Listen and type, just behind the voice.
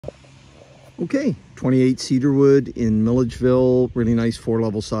Okay, 28 Cedarwood in Milledgeville. Really nice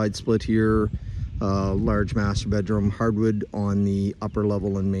 4-level side split here. Large master bedroom, hardwood on the upper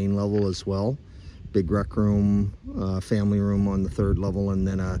level and main level as well. Big rec room, family room on the 3rd level, and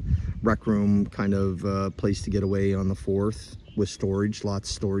then a rec room kind of place to get away on the 4th with storage,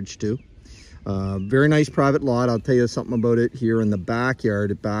 lots of storage too. Very nice private lot. I'll tell you something about it here in the backyard.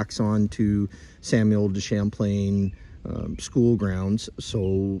 It backs onto Samuel de Champlain school grounds,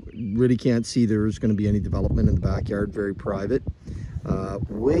 so really can't see there's going to be any development in the backyard. Very private.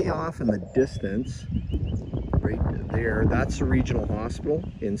 Way off in the distance right there, that's the regional hospital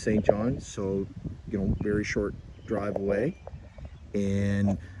in St. John, so very short drive away.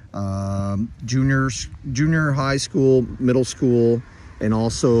 And junior high school, middle school, and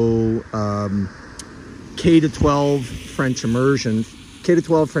also K-12 French immersion.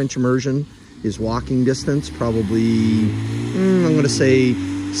 K-12 French immersion is walking distance, probably, I'm going to say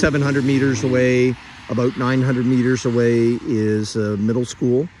 700 meters away. About 900 meters away is middle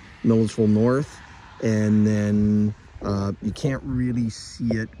school, Milledgeville North. And then you can't really see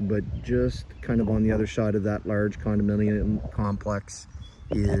it, but just kind of on the other side of that large condominium complex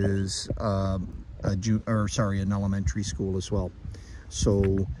is an elementary school as well.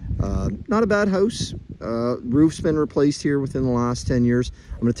 So not a bad house. Roof's been replaced here within the last 10 years.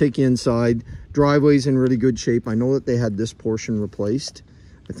 I'm going to take you inside. Driveway's in really good shape. I know that they had this portion replaced,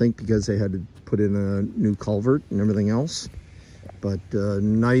 I think because they had to put in a new culvert and everything else. But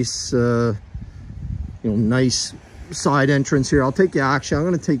nice, nice side entrance here. I'll take you, actually, I'm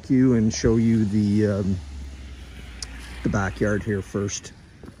going to take you and show you the backyard here first.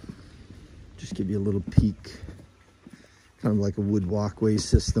 Just give you a little peek. Kind of like a wood walkway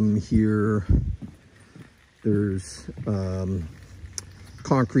system here. There's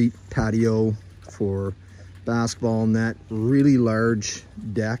concrete patio for basketball net, really large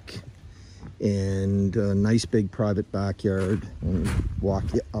deck, and a nice big private backyard. And walk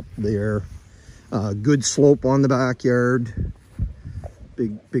you up there. Good slope on the backyard.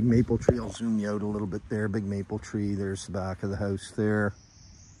 Big maple tree. I'll zoom you out a little bit there. Big maple tree. There's the back of the house there.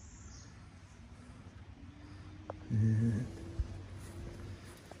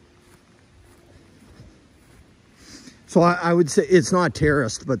 So I would say it's not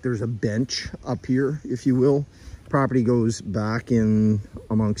terraced, but there's a bench up here, if you will. Property goes back in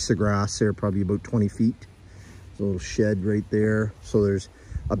amongst the grass there, probably about 20 feet. There's a little shed right there. So there's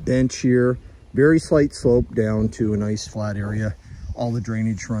a bench here, very slight slope down to a nice flat area. All the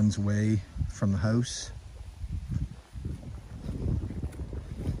drainage runs away from the house.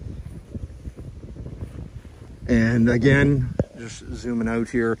 And again, just zooming out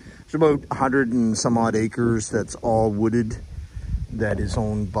here, there's about 100 and some odd acres that's all wooded, that is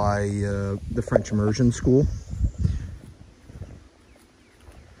owned by the French immersion school.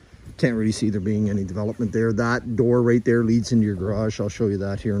 Can't really see there being any development there. That door right there leads into your garage. I'll show you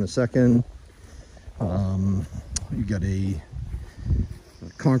that here in a second. You got a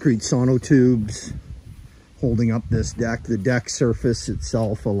concrete sonotubes holding up this deck. The deck surface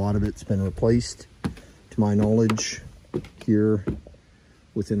itself, a lot of it's been replaced, to my knowledge, here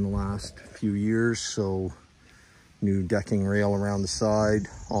within the last few years. So new decking rail around the side,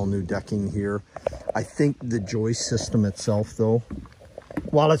 all new decking here. I think the joist system itself, though,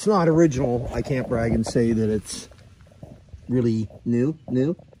 while it's not original, I can't brag and say that it's really new.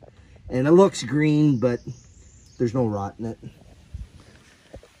 And it looks green, but there's no rot in it.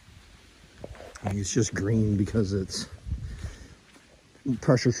 I think it's just green because it's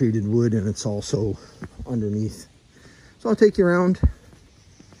pressure treated wood and it's also underneath. So I'll take you around,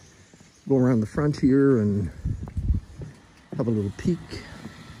 go around the front here and have a little peek.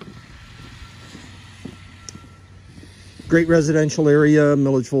 Great residential area.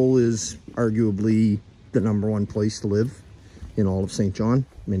 Milledgeville is arguably the #1 place to live in all of St. John.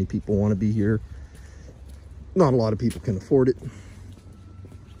 Many people want to be here. Not a lot of people can afford it.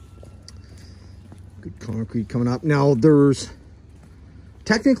 Good concrete coming up. Now there's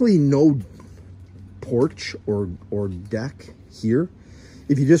technically no porch or deck here.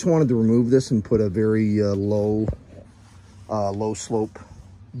 If you just wanted to remove this and put a very low slope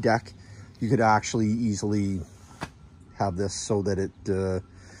deck, you could actually easily have this so that it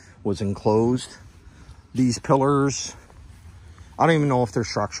was enclosed. These pillars, I don't even know if they're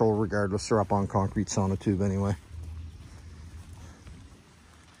structural, regardless, they're up on concrete sonotube anyway.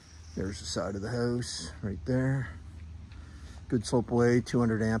 There's the side of the house right there. Good slope away,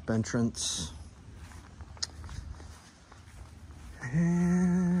 200 amp entrance.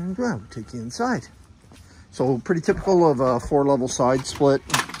 And well, we'll take you inside. So pretty typical of a 4-level side split.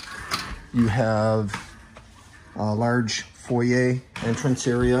 You have a large foyer entrance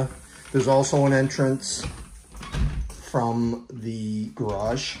area. There's also an entrance from the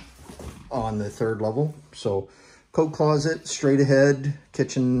garage on the 3rd level. So coat closet, straight ahead,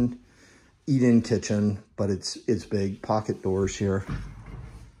 kitchen, eat-in kitchen, but it's big. Pocket doors here,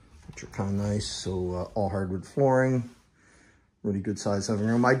 which are kind of nice. So all hardwood flooring, really good size living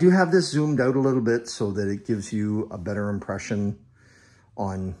room. I do have this zoomed out a little bit so that it gives you a better impression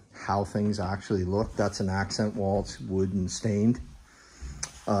on how things actually look. That's an accent wall, it's wood and stained.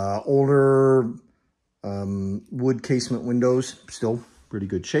 Older wood casement windows, still pretty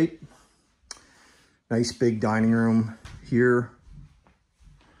good shape. Nice big dining room here.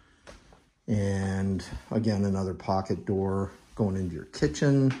 And again, another pocket door going into your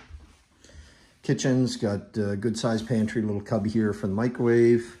kitchen. Kitchen's got a good sized pantry, little cubby here for the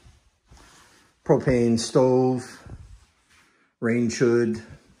microwave. Propane stove, range hood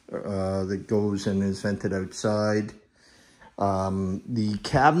that goes and is vented outside. The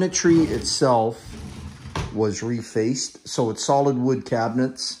cabinetry itself was refaced, so it's solid wood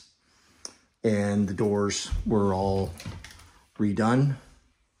cabinets, and the doors were all redone.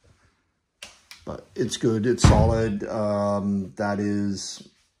 But it's good, it's solid. That is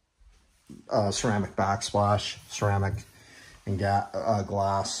ceramic backsplash, ceramic and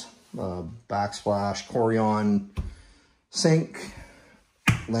glass backsplash, Corian sink,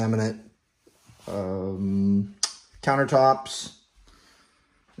 laminate countertops.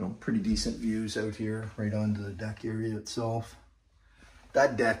 You know, pretty decent views out here, right onto the deck area itself.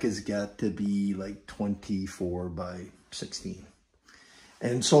 That deck has got to be like 24 by 16.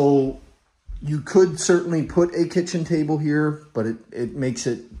 And so you could certainly put a kitchen table here, but it makes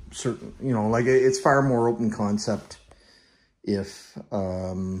it certain, you know, like it's far more open concept if,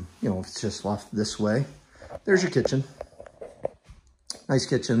 you know, if it's just left this way. There's your kitchen. Nice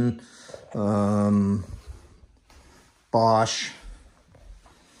kitchen. Bosch.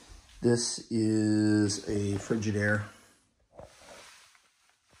 This is a Frigidaire.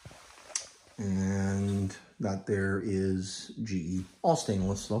 And that there is GE. All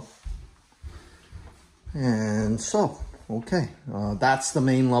stainless though. And so, okay, that's the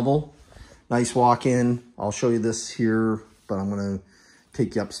main level. Nice walk-in. I'll show you this here, but I'm going to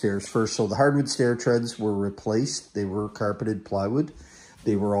take you upstairs first. So the hardwood stair treads were replaced. They were carpeted plywood.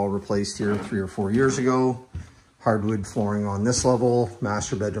 They were all replaced here 3 or 4 years ago. Hardwood flooring on this level.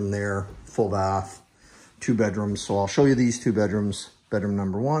 Master bedroom there. Full bath. 2 bedrooms. So I'll show you these 2 bedrooms. Bedroom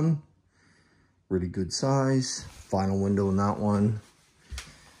number 1. Really good size. Vinyl window in that one.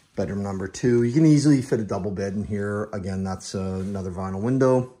 Bedroom number 2. You can easily fit a double bed in here. Again, that's another vinyl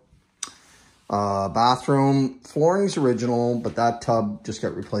window. Bathroom. Flooring's original, but that tub just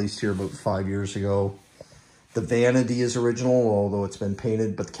got replaced here about 5 years ago. The vanity is original, although it's been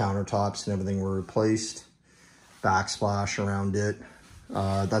painted, but the countertops and everything were replaced. Backsplash around it.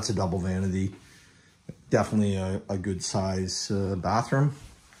 That's a double vanity. Definitely a good size bathroom.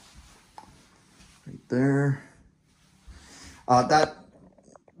 Right there.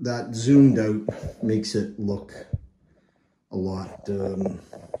 That zoomed out makes it look a lot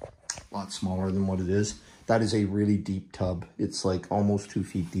smaller than what it is. That is a really deep tub. It's like almost 2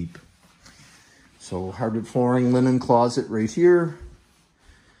 feet deep. So hardwood flooring, linen closet right here.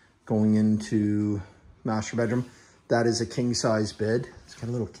 Going into master bedroom. That is a king size bed. It's got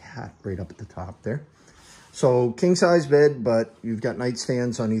a little cat right up at the top there. So king size bed, but you've got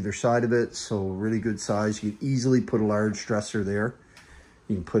nightstands on either side of it. So really good size. You could easily put a large dresser there.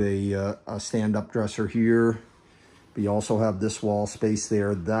 You can put a stand-up dresser here. But you also have this wall space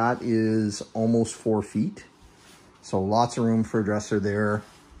there. That is almost 4 feet. So lots of room for a dresser there.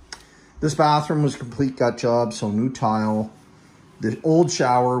 This bathroom was a complete gut job, so new tile. The old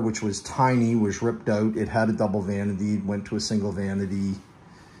shower, which was tiny, was ripped out. It had a double vanity, went to a single vanity.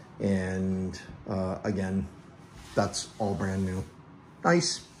 And again, that's all brand new.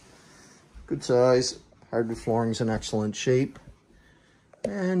 Nice, good size. Hardwood flooring's in excellent shape.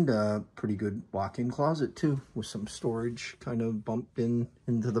 And pretty good walk-in closet too, with some storage kind of bumped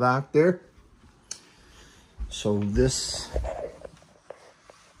into the back there. So this,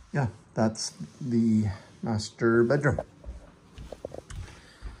 yeah, that's the master bedroom.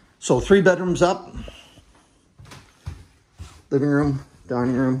 So 3 bedrooms up. Living room,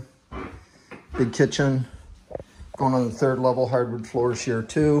 dining room, big kitchen. Going on the 3rd level, hardwood floors here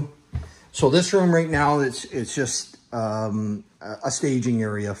too. So this room right now, it's just a staging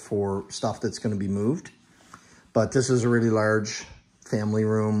area for stuff that's going to be moved. But this is a really large family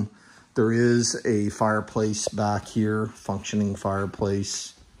room. There is a fireplace back here, functioning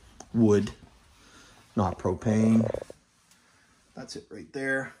fireplace, wood, not propane. That's it right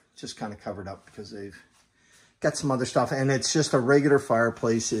there. Just kind of covered up because they've got some other stuff, and it's just a regular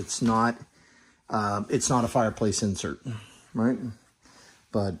fireplace. It's not a fireplace insert, right?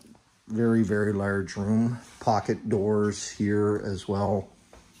 But very, very large room. Pocket doors here as well.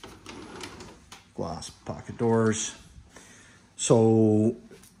 Glass pocket doors. So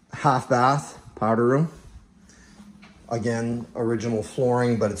half bath, powder room. Again, original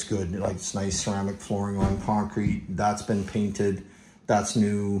flooring, but it's good. Like, it's nice ceramic flooring on concrete. That's been painted. That's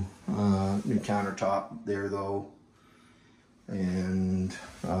new countertop there though. And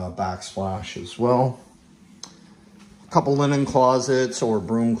backsplash as well. A couple linen closets or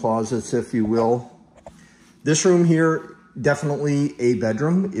broom closets, if you will. This room here, definitely a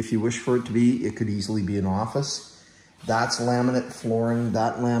bedroom. If you wish for it to be, it could easily be an office. That's laminate flooring.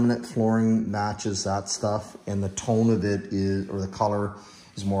 That laminate flooring matches that stuff. And the tone of it is, or the color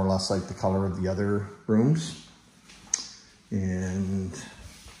is more or less like the color of the other rooms. And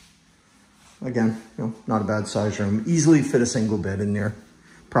again, you know, not a bad size room. Easily fit a single bed in there.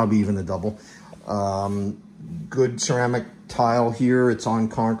 Probably even a double. Good ceramic tile here. It's on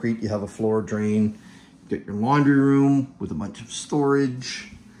concrete. You have a floor drain. Get your laundry room with a bunch of storage.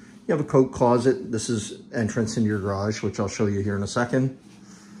 You have a coat closet. This is entrance into your garage, which I'll show you here in a second.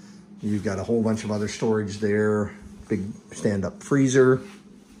 You've got a whole bunch of other storage there. Big stand-up freezer.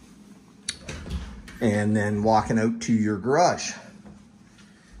 And then walking out to your garage.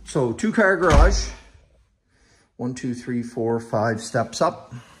 So 2-car garage. 1, 2, 3, 4, 5 steps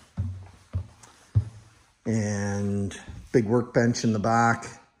up. And big workbench in the back.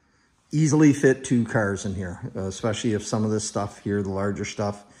 Easily fit 2 cars in here, especially if some of this stuff here, the larger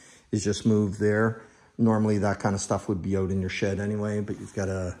stuff, is just moved there. Normally that kind of stuff would be out in your shed anyway, but you've got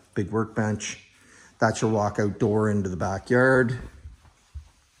a big workbench. That's your walkout door into the backyard.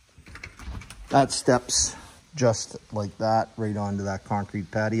 That steps just like that right onto that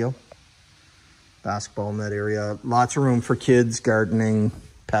concrete patio. Basketball net area. Lots of room for kids, gardening,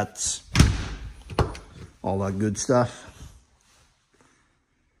 pets, all that good stuff.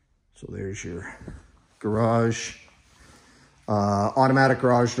 So there's your garage. Automatic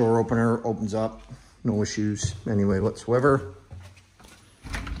garage door opener, opens up, no issues anyway whatsoever.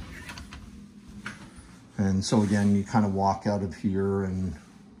 And so again, you kind of walk out of here and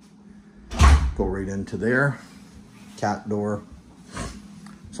go right into there. Cat door.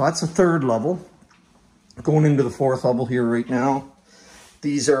 So that's the 3rd level. Going into the 4th level here right now.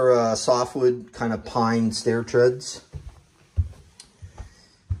 These are softwood kind of pine stair treads.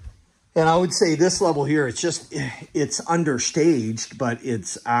 And I would say this level here, it's understaged, but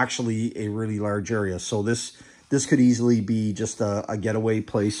it's actually a really large area. So this could easily be just a getaway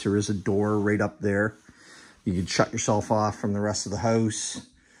place. There is a door right up there. You could shut yourself off from the rest of the house.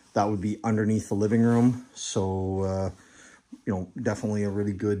 That would be underneath the living room. So, you know, definitely a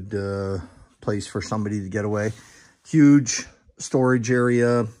really good place for somebody to get away. Huge storage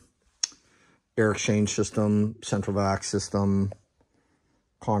area, air exchange system, central vac system,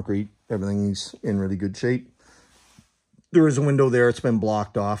 concrete. Everything's in really good shape. There is a window there. It's been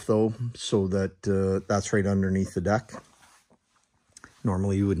blocked off though, so that that's right underneath the deck.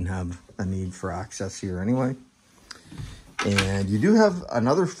 Normally you wouldn't have a need for access here anyway. And you do have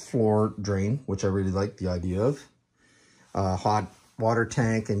another floor drain, which I really like the idea of. Hot water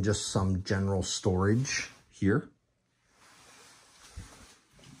tank and just some general storage here.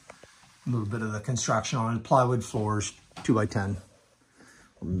 A little bit of the construction on it. Plywood floors, 2x10.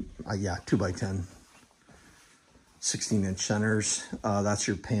 Yeah, 2x10. 16-inch centers. That's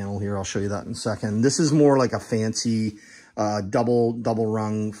your panel here. I'll show you that in a second. This is more like a fancy double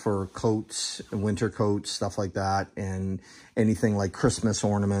rung for coats, winter coats, stuff like that, and anything like Christmas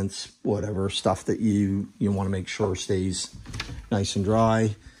ornaments, whatever stuff that you want to make sure stays nice and dry.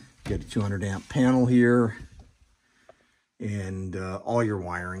 You get a 200 amp panel here, and all your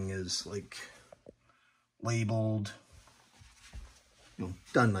wiring is like labeled, you know,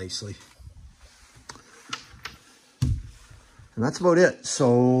 done nicely. And that's about it.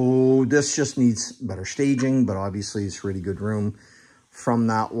 So this just needs better staging, but obviously it's a really good room. From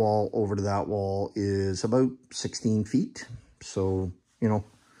that wall over to that wall is about 16 feet. So, you know,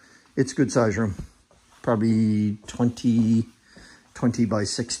 it's a good size room. Probably 20 by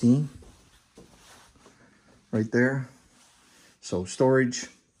 16 right there. So storage,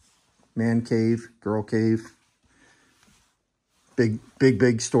 man cave, girl cave,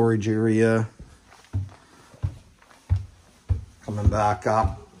 big storage area. Coming back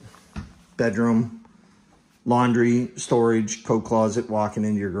up, bedroom, laundry, storage, coat closet, walking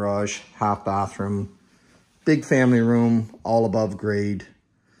into your garage, half bathroom, big family room, all above grade,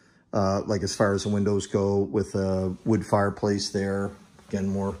 like as far as the windows go, with a wood fireplace there. Again,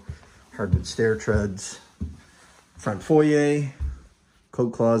 more hardwood stair treads. Front foyer,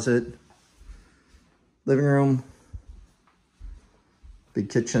 coat closet, living room, big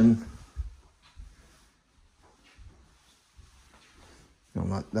kitchen.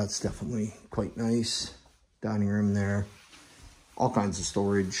 That's definitely quite nice. Dining room there. All kinds of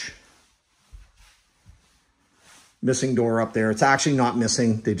storage. Missing door up there. It's actually not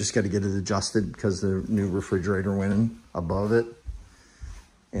missing. They just got to get it adjusted because the new refrigerator went in above it.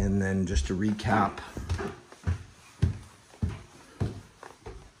 And then just to recap,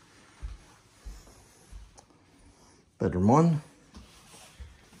 bedroom 1,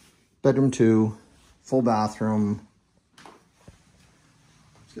 bedroom 2, full bathroom.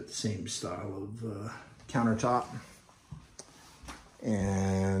 It's got the same style of countertop.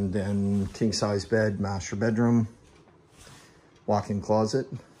 And then king size bed, master bedroom, walk-in closet,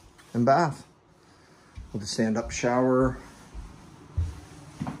 and bath with a stand-up shower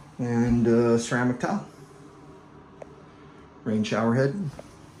and ceramic towel. Rain shower head.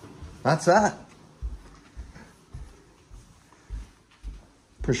 That's that.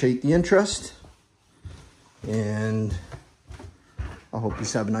 Appreciate the interest, and I hope you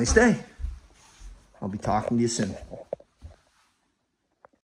have a nice day. I'll be talking to you soon.